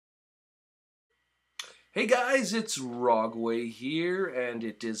Hey guys, it's Rogowy here, and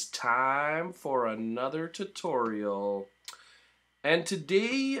it is time for another tutorial. And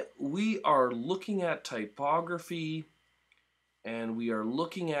today we are looking at typography, and we are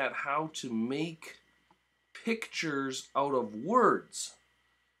looking at how to make pictures out of words.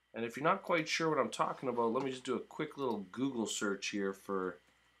 And if you're not quite sure what I'm talking about, let me just do a quick little Google search here for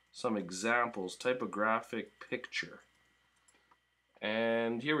some examples. Typographic picture.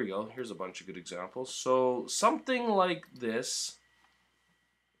 And here we go. Here's a bunch of good examples. So something like this,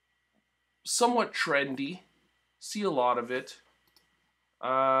 somewhat trendy, see a lot of it.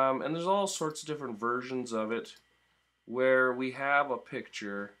 And there's all sorts of different versions of it where we have a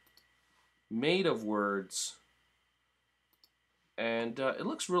picture made of words, and it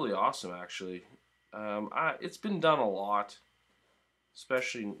looks really awesome actually. It's been done a lot,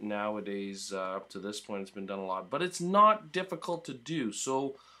 especially nowadays. Up to this point it's been done a lot, but it's not difficult to do.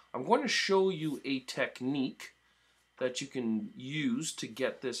 So I'm going to show you a technique that you can use to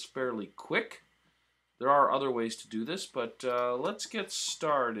get this fairly quick. There are other ways to do this, but let's get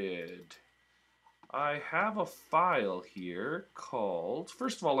started. I have a file here called,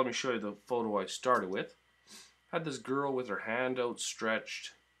 first of all, let me show you the photo I started with. Had this girl with her hand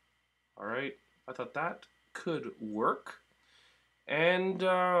outstretched. Alright, I thought that could work. And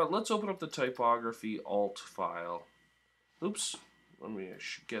let's open up the typography alt file. Oops, let me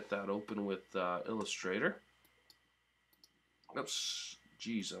get that open with Illustrator. Oops,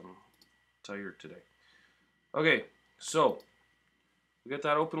 geez, I'm tired today. Okay, so we get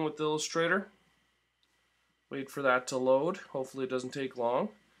that open with Illustrator. Wait for that to load. Hopefully it doesn't take long.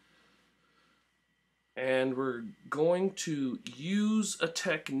 And we're going to use a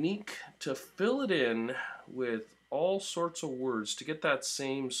technique to fill it in with all sorts of words to get that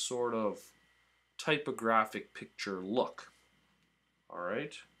same sort of typographic picture look.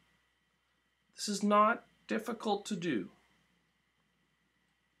 Alright? This is not difficult to do.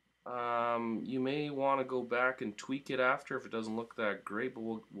 You may want to go back and tweak it after if it doesn't look that great,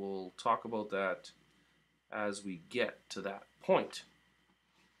 but we'll talk about that as we get to that point.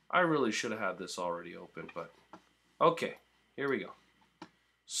 I really should have had this already open, but okay, here we go.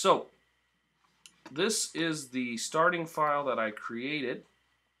 So this is the starting file that I created,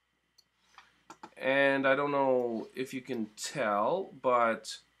 and I don't know if you can tell,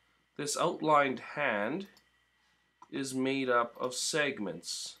 but this outlined hand is made up of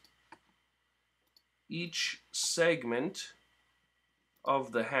segments. Each segment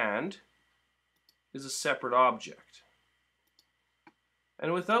of the hand is a separate object.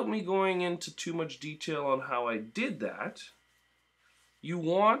 And without me going into too much detail on how I did that, you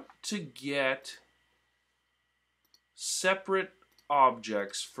want to get separate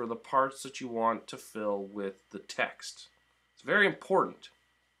objects for the parts that you want to fill with the text. It's very important,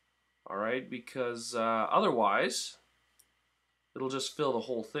 all right, because otherwise it'll just fill the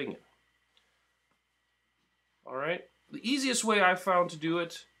whole thing in. All right, the easiest way I found to do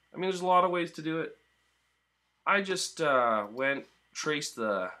it, I mean, there's a lot of ways to do it. I just traced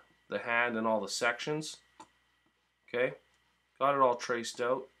the hand and all the sections. Okay, got it all traced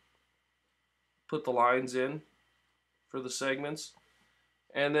out. Put the lines in for the segments,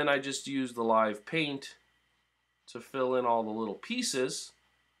 and then I just used the live paint to fill in all the little pieces.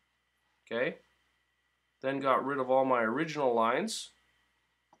 Okay, then got rid of all my original lines,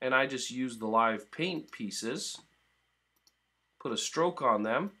 and I just used the live paint pieces, put a stroke on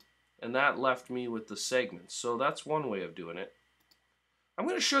them, and that left me with the segments. So that's one way of doing it. I'm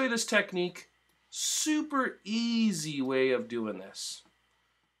going to show you this technique. Super easy way of doing this.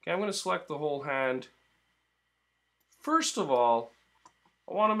 Okay, I'm going to select the whole hand. First of all,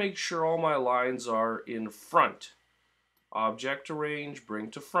 I want to make sure all my lines are in front. Object arrange,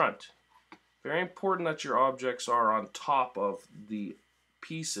 bring to front. Very important that your objects are on top of the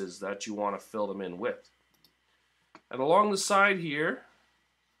pieces that you want to fill them in with. And along the side here,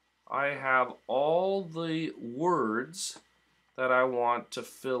 I have all the words that I want to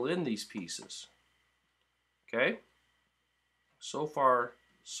fill in these pieces. Okay? So far,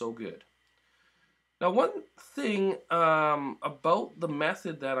 so good. Now, one thing about the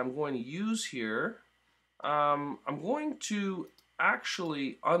method that I'm going to use here, I'm going to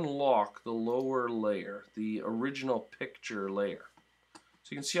actually unlock the lower layer, the original picture layer.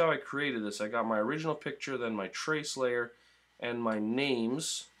 So you can see how I created this. I got my original picture, then my trace layer, and my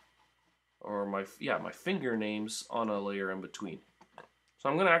names, or my finger names on a layer in between. So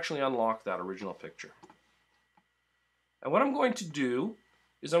I'm going to actually unlock that original picture. And what I'm going to do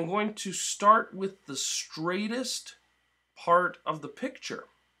is I'm going to start with the straightest part of the picture.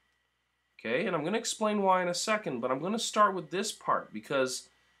 Okay, and I'm going to explain why in a second, but I'm going to start with this part because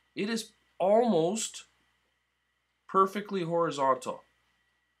it is almost perfectly horizontal.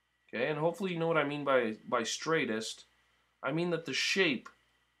 Okay, and hopefully you know what I mean by straightest. I mean that the shape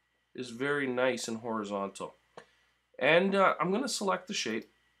is very nice and horizontal. And I'm going to select the shape.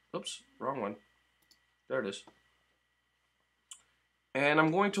 Oops, wrong one. There it is. And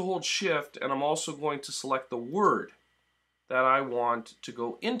I'm going to hold Shift, and I'm also going to select the word that I want to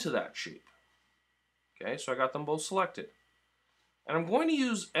go into that shape. Okay, so I got them both selected. And I'm going to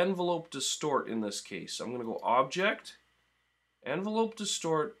use Envelope Distort in this case. I'm going to go Object, Envelope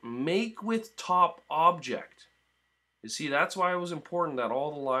Distort, Make with Top Object. You see, that's why it was important that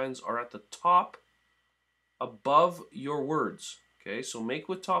all the lines are at the top above your words. Okay, so Make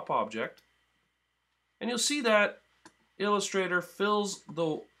with Top Object. And you'll see that Illustrator fills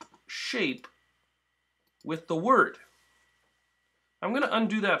the shape with the word. I'm going to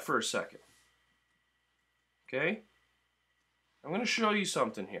undo that for a second. Okay? I'm going to show you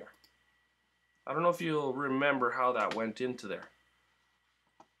something here. I don't know if you'll remember how that went into there.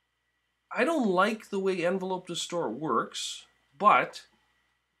 I don't like the way Envelope Distort works, but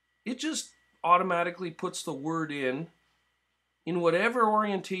it just automatically puts the word in whatever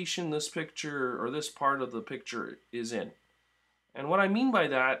orientation this picture or this part of the picture is in. And what I mean by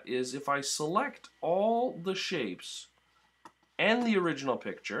that is if I select all the shapes and the original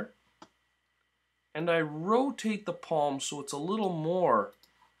picture, and I rotate the palm so it's a little more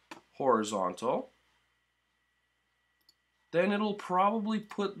horizontal, then it'll probably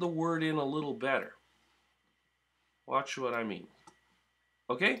put the word in a little better. Watch what I mean.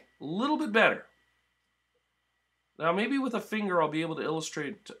 Okay, a little bit better. Now maybe with a finger I'll be able to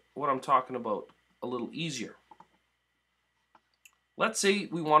illustrate what I'm talking about a little easier. Let's say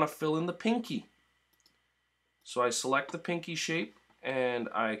we want to fill in the pinky. So I select the pinky shape and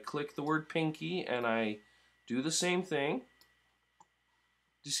I click the word pinky and I do the same thing.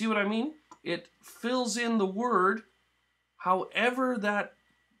 Do you see what I mean? It fills in the word however that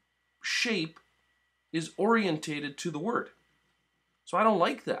shape is orientated to the word. So I don't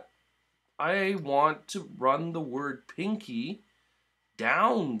like that. I want to run the word pinky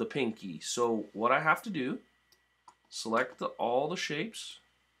down the pinky. So what I have to do, select all the shapes.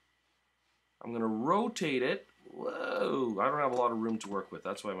 I'm going to rotate it. Whoa, I don't have a lot of room to work with.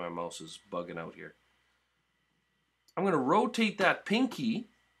 That's why my mouse is bugging out here. I'm going to rotate that pinky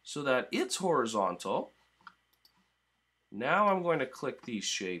so that it's horizontal. Now I'm going to click these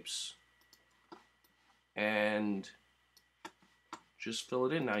shapes and just fill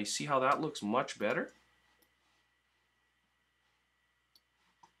it in. Now you see how that looks much better?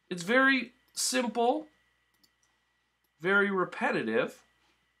 It's very simple, very repetitive,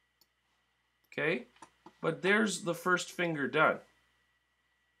 okay? But there's the first finger done.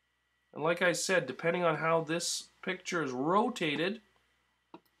 And like I said, depending on how this picture is rotated,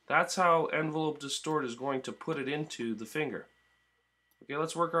 that's how Envelope Distort is going to put it into the finger. Okay,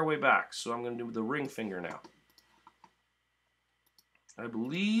 let's work our way back. So I'm going to do the ring finger now. I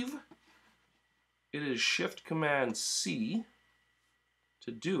believe it is Shift-Command-C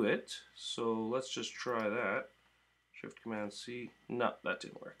to do it. So let's just try that. Shift-Command-C. No, that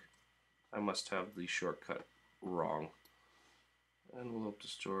didn't work. I must have the shortcut wrong. Envelope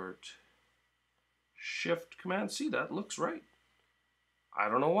Distort. Shift-Command-C. That looks right. I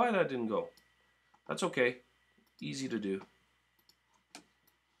don't know why that didn't go. That's okay. Easy to do.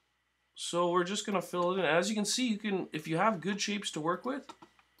 So we're just going to fill it in. As you can see, if you have good shapes to work with,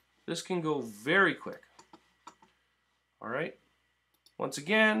 this can go very quick. All right. Once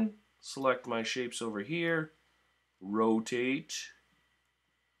again, select my shapes over here, rotate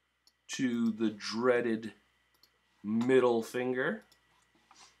to the dreaded middle finger,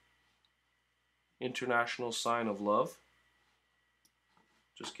 international sign of love.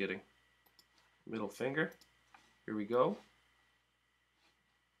 Just kidding. Middle finger. Here we go.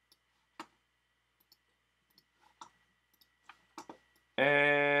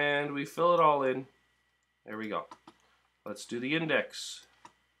 And we fill it all in. There we go. Let's do the index.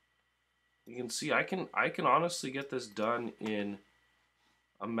 You can see I can honestly get this done in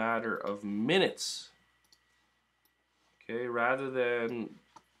a matter of minutes. Okay, rather than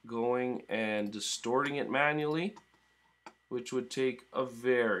going and distorting it manually, which would take a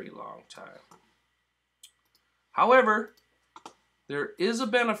very long time. However, there is a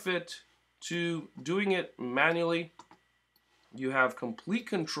benefit to doing it manually. You have complete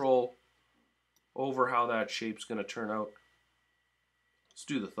control over how that shape's going to turn out. Let's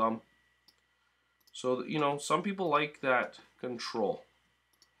do the thumb. So, you know, some people like that control,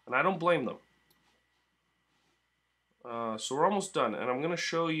 and I don't blame them. So we're almost done, and I'm going to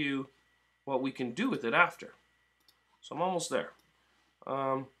show you what we can do with it after. So I'm almost there.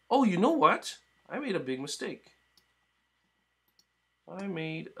 Oh, you know what? I made a big mistake. I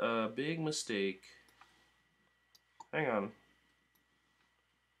made a big mistake. Hang on.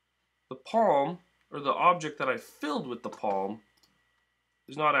 The palm, or the object that I filled with the palm,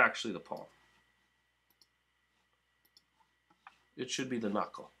 is not actually the palm. It should be the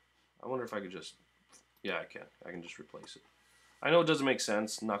knuckle. I wonder if I could just... Yeah, I can. I can just replace it. I know it doesn't make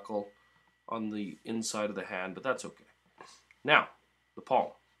sense, knuckle on the inside of the hand, but that's okay. Now, the palm.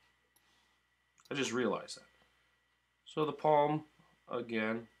 I just realized that. So the palm,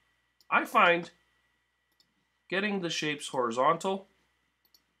 again, I find getting the shapes horizontal,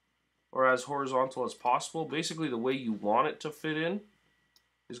 or as horizontal as possible, basically the way you want it to fit in,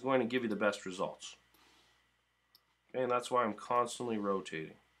 is going to give you the best results. Okay, and that's why I'm constantly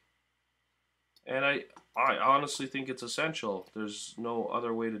rotating. And I honestly think it's essential. There's no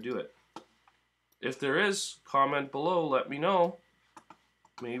other way to do it. If there is, comment below, let me know.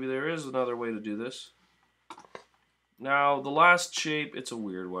 Maybe there is another way to do this. Now, the last shape, it's a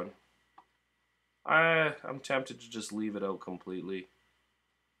weird one. I'm tempted to just leave it out completely.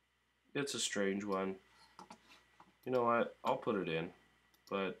 It's a strange one. You know what? I'll put it in,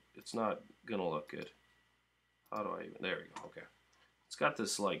 but it's not gonna look good. How do I even... There we go, okay. It's got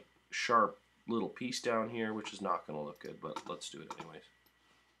this like sharp little piece down here, which is not gonna look good, but let's do it anyways.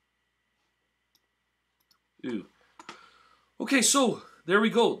 Ooh. Okay, so there we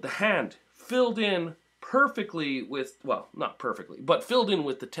go. The hand filled in perfectly with, well, not perfectly, but filled in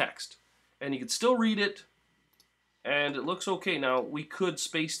with the text. And you can still read it, and it looks okay. Now, we could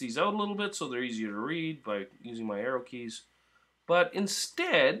space these out a little bit so they're easier to read by using my arrow keys. But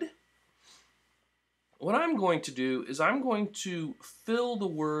instead, what I'm going to do is I'm going to fill the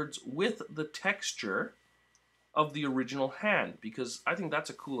words with the texture of the original hand, because I think that's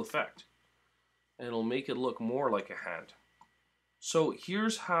a cool effect. And it'll make it look more like a hand. So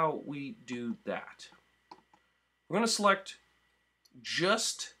here's how we do that. We're going to select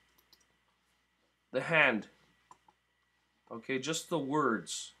just the hand. Okay, just the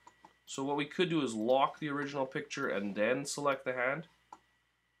words. So what we could do is lock the original picture and then select the hand.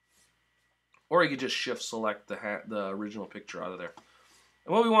 Or you could just shift select the original picture out of there.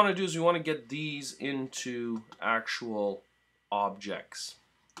 And what we want to do is we want to get these into actual objects.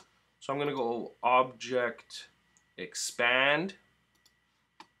 So I'm going to go Object, Expand.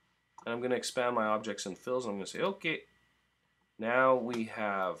 And I'm going to expand my objects and fills. I'm going to say, okay, now we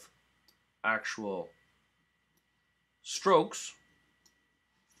have actual strokes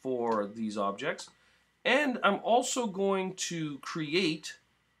for these objects. And I'm also going to create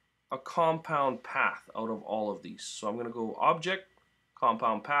a compound path out of all of these. So I'm going to go Object,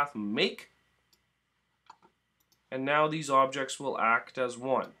 Compound Path, Make. And now these objects will act as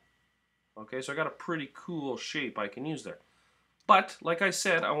one. Okay, so I got a pretty cool shape I can use there. But, like I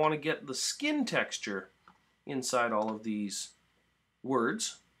said, I want to get the skin texture inside all of these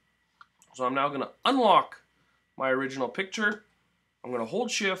words. So I'm now going to unlock my original picture. I'm going to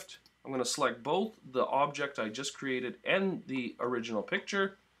hold Shift. I'm going to select both the object I just created and the original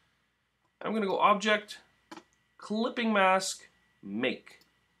picture. I'm going to go Object, Clipping Mask, Make.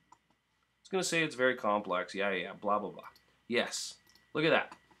 It's going to say it's very complex. Yeah, blah, blah, blah. Yes. Look at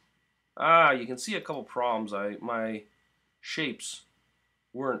that. You can see a couple problems. My shapes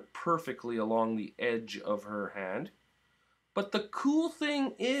weren't perfectly along the edge of her hand. But the cool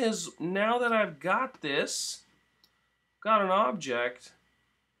thing is, now that I've got this, got an object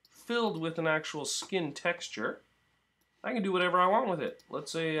filled with an actual skin texture, I can do whatever I want with it.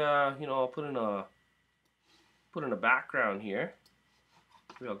 Let's say, you know, I'll put in a background here.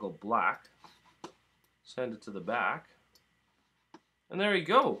 Maybe I'll go black. Send it to the back. And there you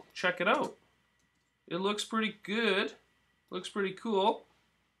go. Check it out. It looks pretty good. Looks pretty cool.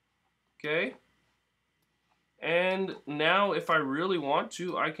 Okay. And now if I really want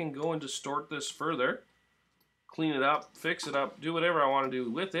to, I can go and distort this further. Clean it up, fix it up, do whatever I want to do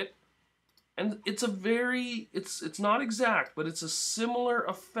with it. And it's a very, it's not exact, but it's a similar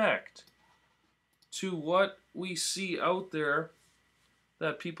effect to what we see out there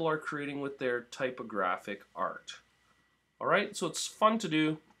that people are creating with their typographic art. Alright, so it's fun to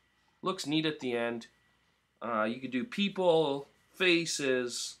do, looks neat at the end. You could do people,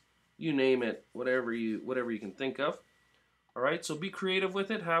 faces, you name it, whatever you can think of. Alright, so be creative with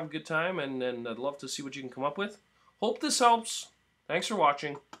it, have a good time, and I'd love to see what you can come up with. Hope this helps. Thanks for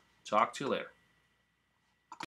watching. Talk to you later.